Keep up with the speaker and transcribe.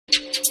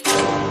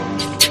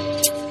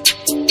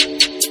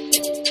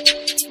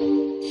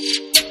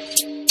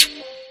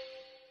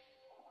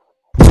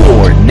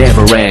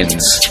never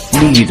ends,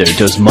 neither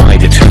does my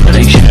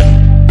determination.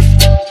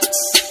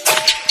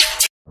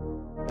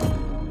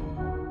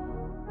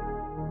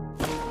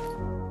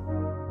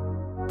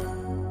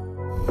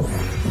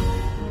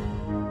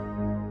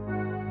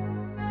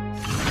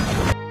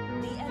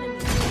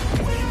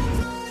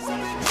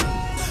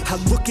 I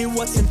look at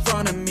what's in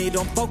front of me,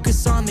 don't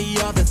focus on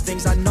the other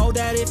things. I know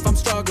that if I'm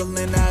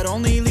struggling, that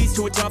only leads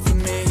to a tough for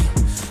me.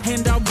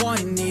 And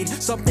I need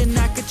something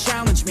that could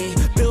challenge me,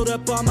 build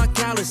up all my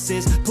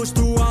calluses, push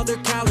through all their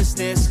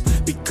callousness.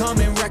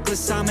 Becoming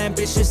reckless, I'm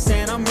ambitious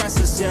and I'm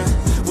restless, yeah.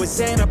 Was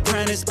an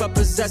apprentice but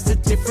possessed a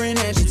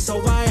different engine,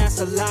 so I asked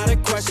a lot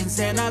of questions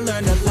and I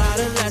learned a lot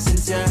of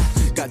lessons, yeah.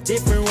 Got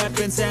different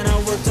weapons and I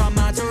worked on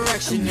my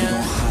direction, yeah. We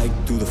gon'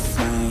 hike through the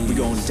flame, we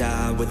gon'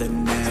 die with a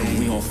name.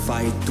 We gon'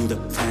 fight through the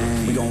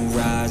pain, we gon'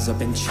 rise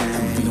up and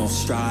change. We gon'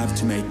 strive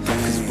to make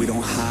gains, we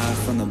don't hide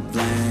from the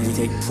blame. We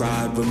take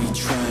pride when we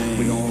train,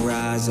 we gon'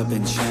 rise up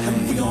and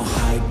change. We gon'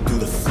 hike through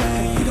the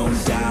flame, we gon'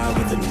 die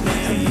with a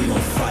name. We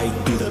gon' fight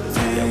through the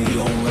pain, we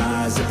gon'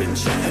 rise up and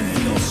change.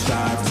 We gon'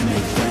 strive to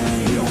make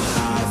gains, we don't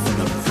hide from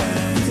the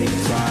pain. We take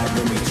pride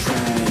when we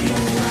train, we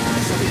gon'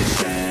 rise up and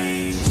change.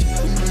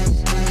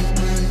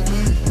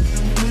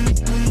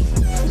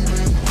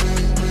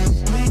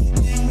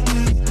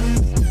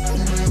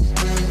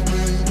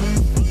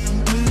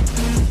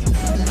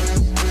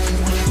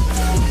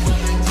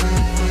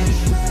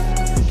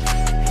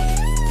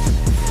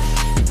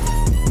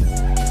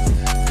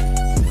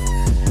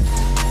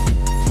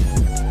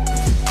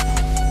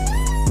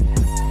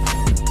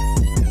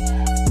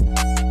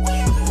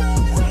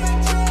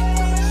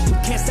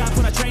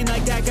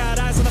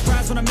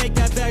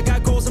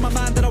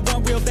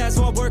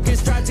 So I work and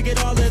strive to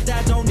get all of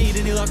that. Don't need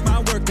any luck, my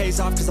work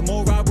pays off. Cause the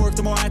more I work,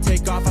 the more I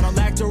take off. I don't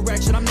lack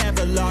direction, I'm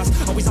never lost.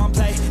 Always on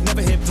play,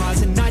 never hit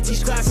pause. And I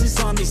teach classes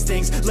on these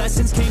things.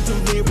 Lessons came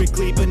through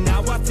lyrically, but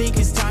now I think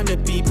it's time to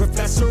be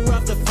professor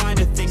of the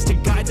finer things, to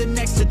guide the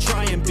next, to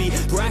try and be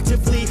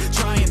proactively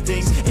trying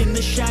things in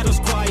the shadows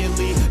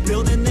quietly,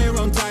 building their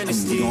own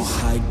dynasty. We gon'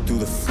 hike through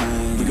the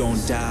flame, we gon'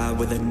 die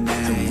with a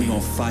name. We gon'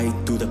 fight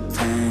through the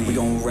pain, we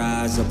gon'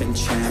 rise up and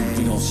change.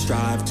 We gon'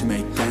 strive to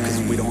make gains,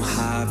 cause we don't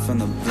hide from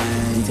the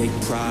blame. We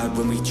take pride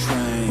when we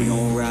train, we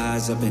gon'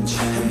 rise up and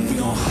change. We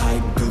gon'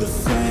 hike through the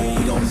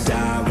flame, we gon'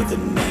 die with a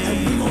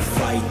name. We gon'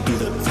 fight through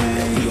the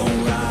pain, we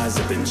gon' rise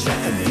up and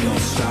change. We gon'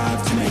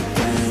 strive to make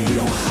gains, we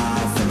don't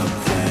hide from the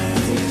pain.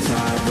 We take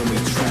pride when we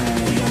train,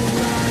 we gon'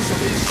 rise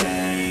up and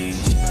change.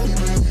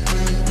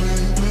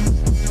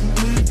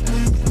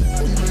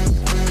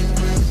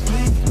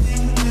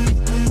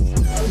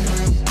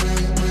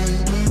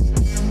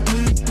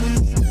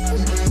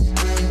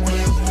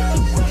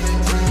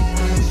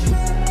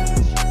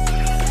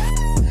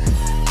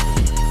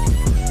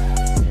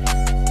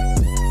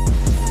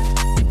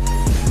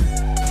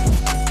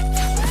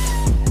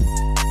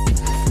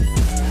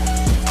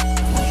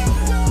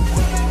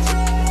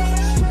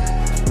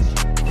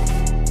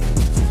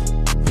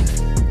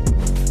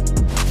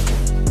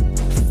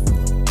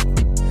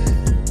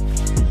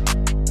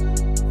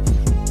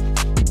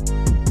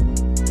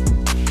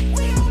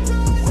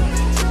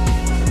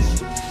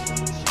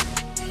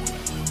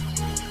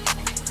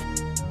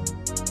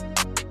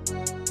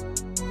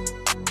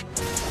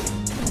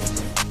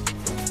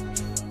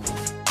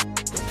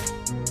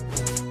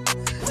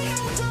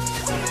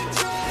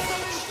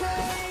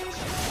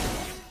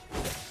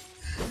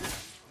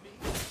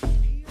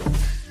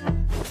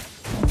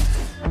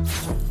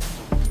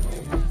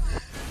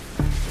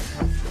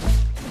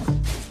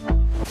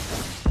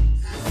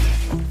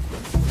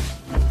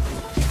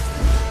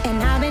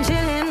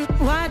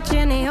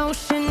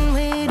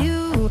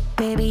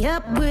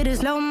 With a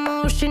slow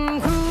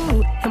motion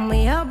crew, and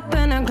we up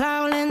in our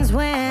growlings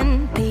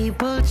when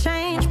people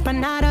change, but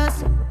not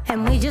us.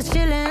 And we just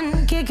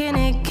chillin', kicking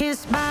it,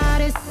 kissed by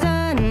the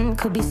sun.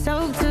 Could be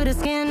soaked to the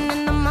skin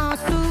in the mall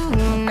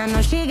soon. I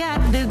know she got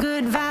the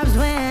good vibes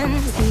when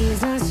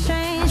seasons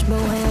change,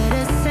 but we're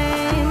the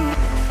same.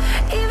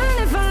 Even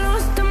if I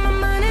lost all my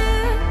money,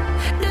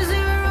 the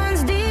zero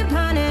runs deep,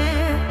 honey.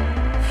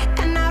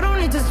 And I don't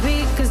need to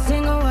speak a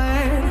single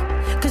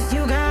word, cause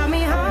you got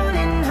me haunting.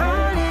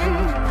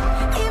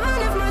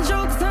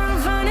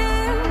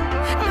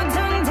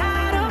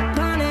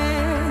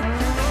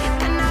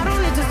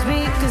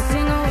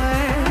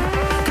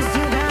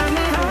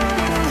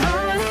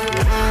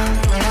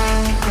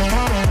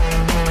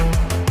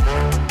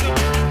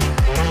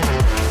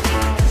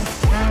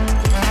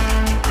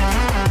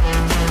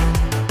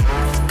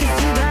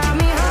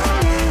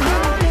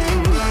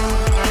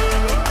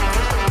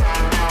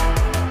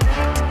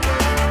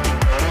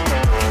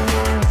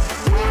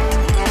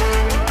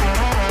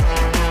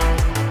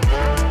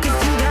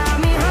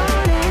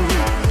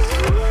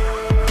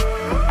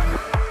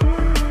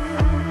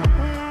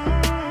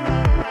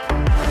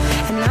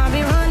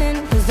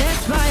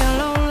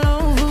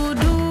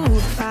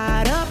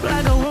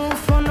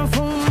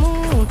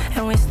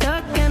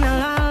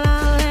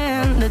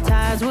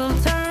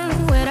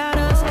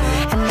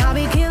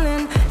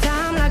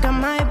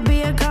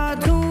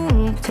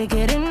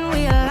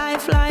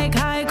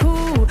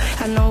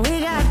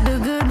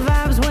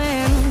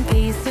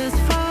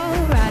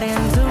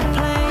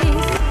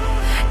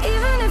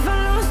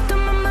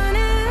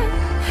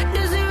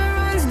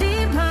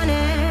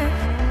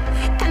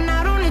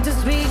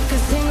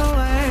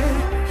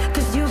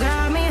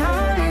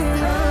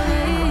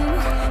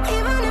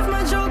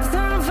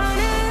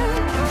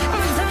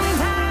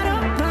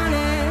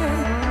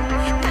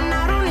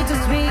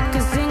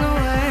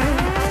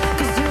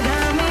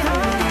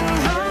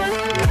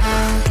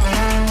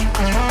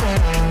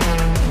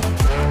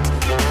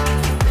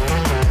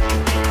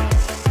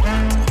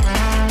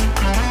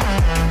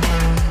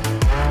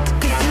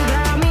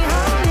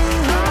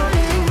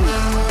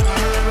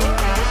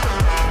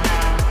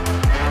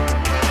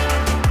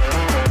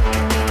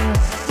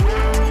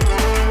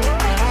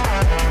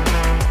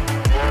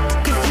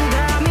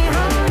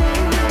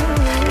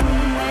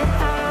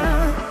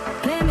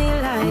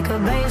 like a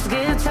bass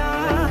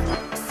guitar.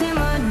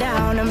 Simmer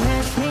down and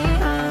mess me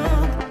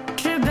up.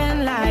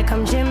 Tripping like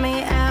I'm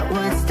Jimmy at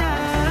Woodstock.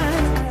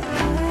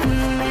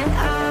 And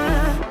I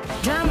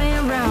drive me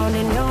around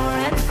in your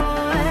red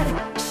Ford.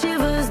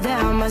 Shivers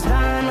down my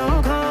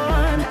spinal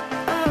cord.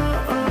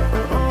 Oh, oh,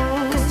 oh,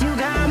 oh. 'Cause you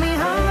got me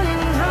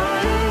holding,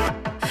 holding.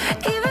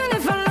 Even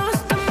if I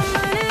lost all my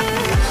money,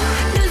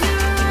 the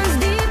zero runs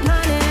deep,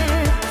 honey.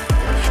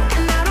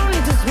 And I don't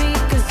need to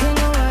speak a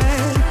single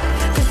word.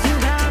 'Cause you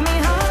got me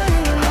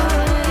holding,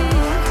 holding.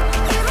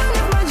 Even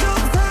if my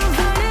jokes aren't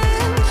funny,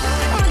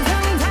 my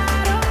tongue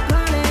tied up,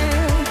 honey.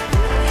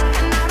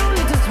 And I don't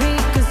need to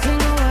speak a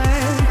single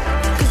word.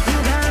 'Cause you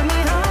got me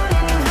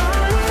holding,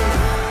 holding.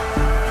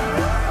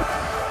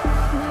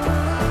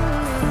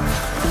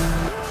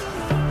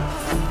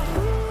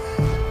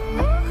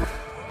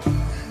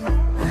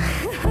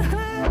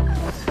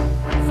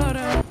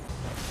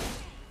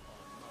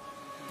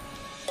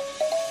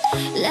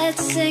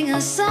 Let's sing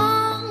a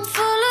song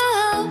full of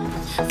hope,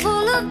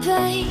 full of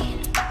pain.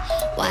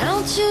 Why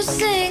don't you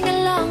sing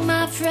along,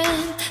 my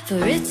friend? For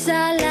it's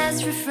our last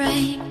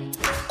refrain.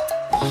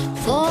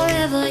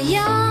 Forever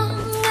young,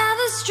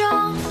 ever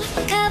strong,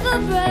 ever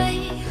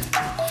brave.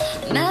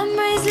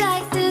 Memories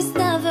like this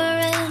never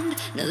end.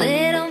 No,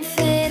 they don't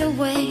fade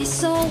away.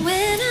 So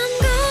when I'm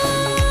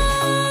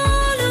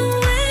gone, oh,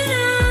 when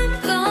I'm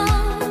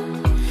gone,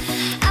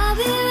 I'll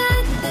be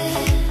right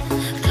there,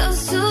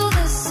 close to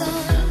the sun.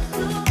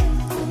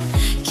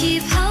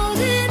 Keep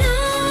holding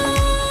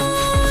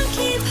on,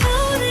 keep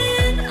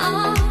holding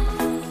on.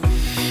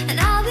 And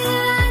I'll be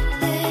right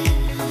there,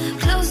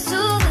 close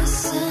to the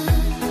sun,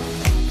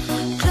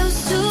 close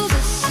to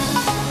the sun.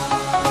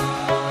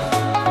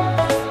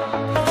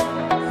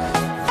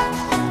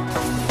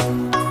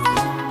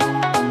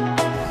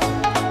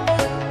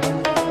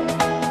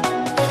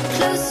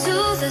 Close to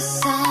the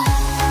sun.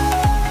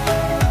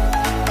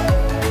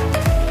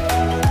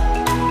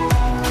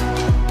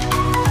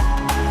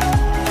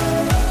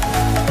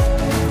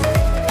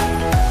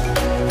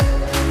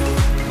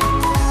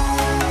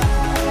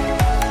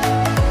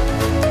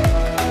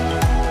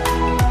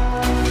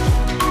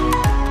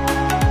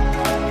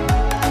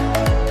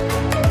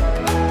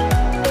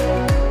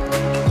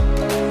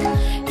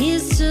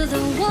 Here's to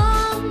the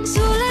ones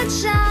who let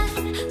shine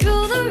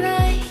through the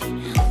rain,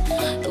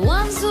 the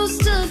ones who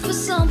stood for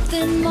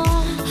something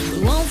more. We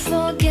won't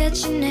forget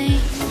your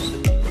name.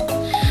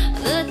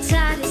 The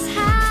tide is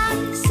high,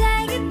 say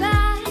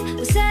goodbye,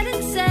 we're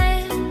setting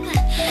sail.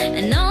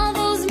 And all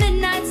those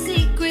midnight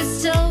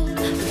secrets told,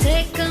 we'll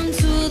take them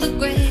to the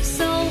grave.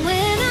 So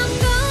when I'm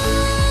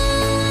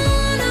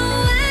gone, oh,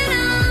 when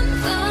I'm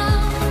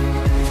gone,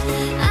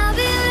 I'll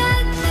be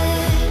right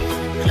there,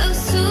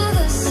 close to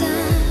the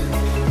sun.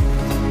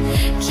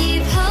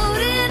 Keep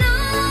holding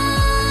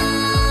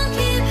on,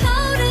 keep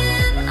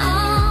holding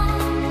on.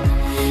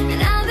 And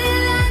I'll be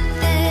right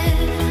there,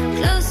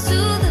 close to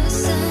the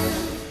sun,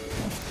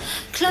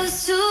 close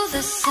to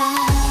the sun.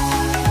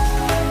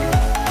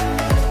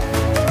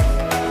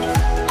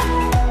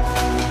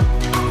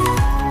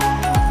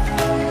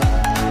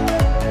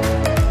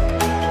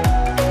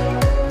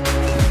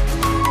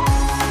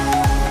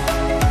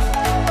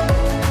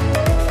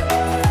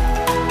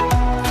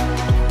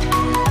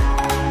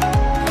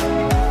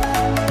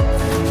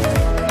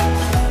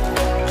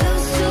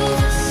 Close to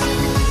the sun.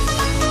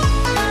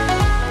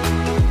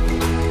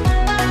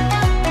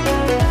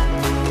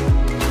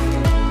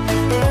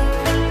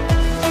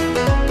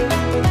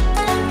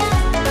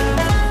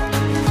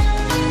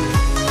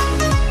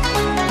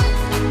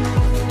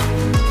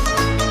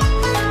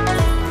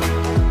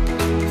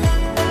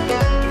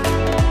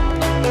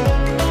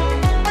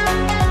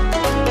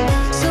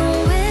 So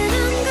when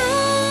I'm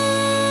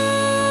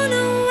gone,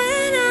 oh,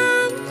 when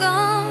I'm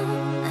gone,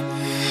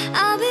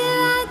 I'll be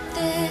right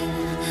there,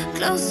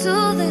 close to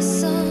the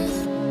sun.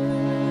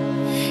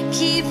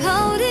 Keep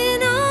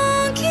holding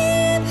on,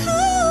 keep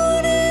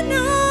holding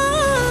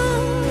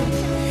on.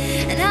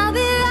 And I'll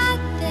be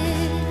right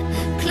there,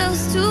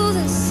 close to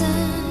the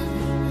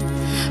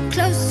sun,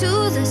 close to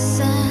the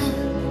sun.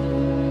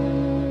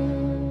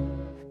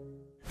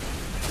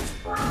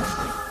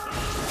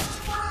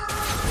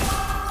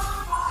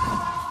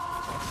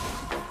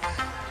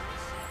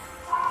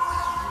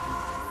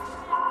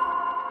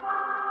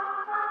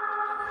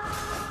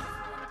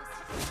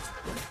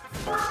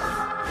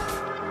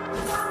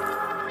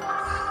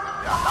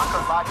 I'm not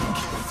gonna lie to you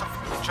kids, it's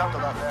a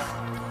jungle out there.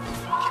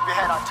 Keep your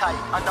head on tight.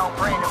 Unknown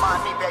brain and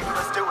mind me, baby,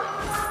 let's do it.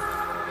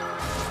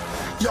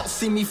 Y'all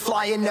see me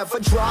flying, never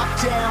drop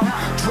down,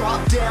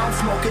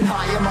 smoking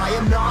high, I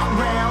am not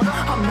round,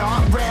 I'm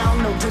not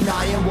round, no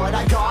denying what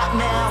I got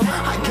now,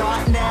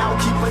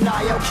 keep an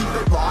eye out, keep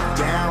it locked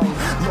down,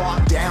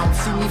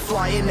 see me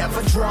flying,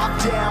 never drop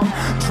down,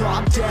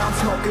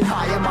 smoking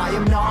high, I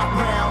am not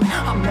round,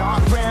 I'm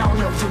not round,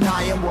 no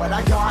denying what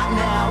I got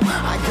now,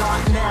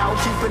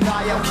 keep an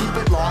eye out, keep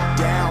it locked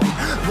down,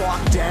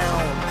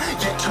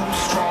 get too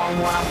strong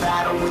when I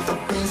battle with the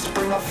beast,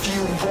 bring bring a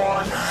few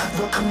on.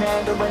 The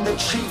commander and the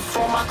chief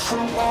for my crew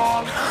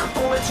on.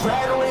 Bullets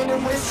rattling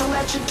and whistle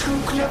at your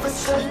toque. Never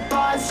sleep,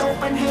 eyes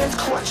open, hands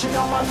clutching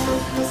on my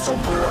loot. This a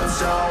war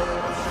zone.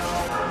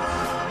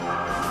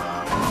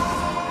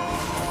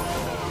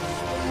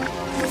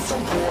 This a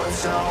war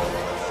zone.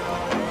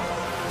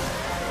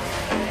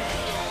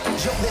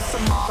 Yo, this a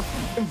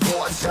motherfucking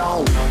war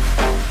zone.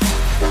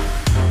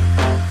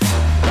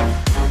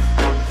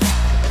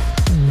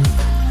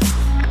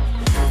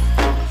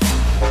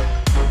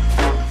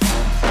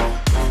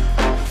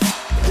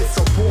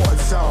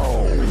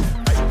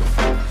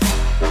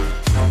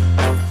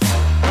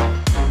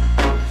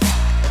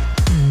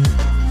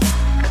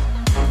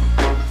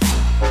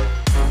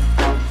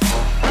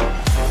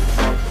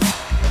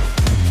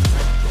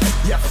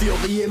 Feel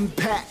the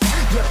impact,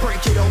 yeah, break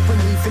it open,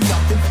 leaving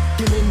nothing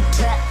f***ing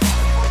intact.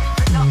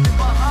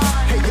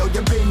 Hey yo,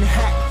 you been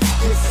hacked,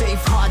 you're safe,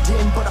 hard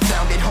in, but I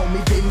found it,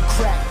 homie, been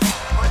cracked.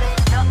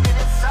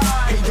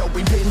 Hey yo,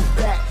 we been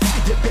back,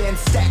 your band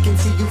stacking,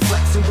 see you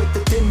flexing with the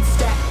thin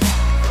stack.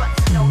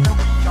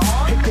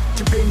 Hey bitch,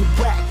 you been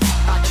whacked,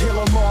 I kill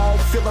them all,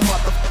 feel a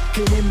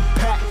motherfucking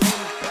impact.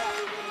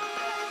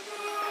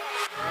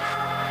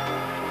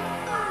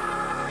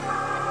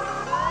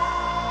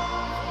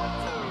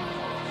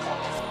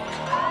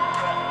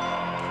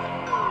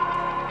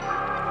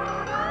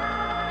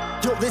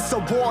 Yo, this a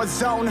war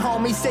zone,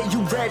 homie, say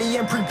you ready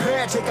and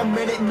prepared. Take a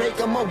minute and make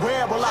them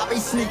aware. Well, I be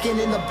sneaking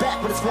in the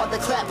back, but it's what the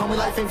clap, homie,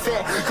 life ain't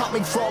fair. Caught me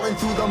crawling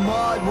through the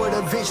mud with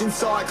a vision,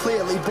 saw it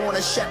clearly. Born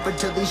a shepherd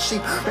to these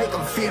sheep, make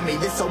them fear me.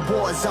 This a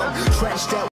war zone, trenched out.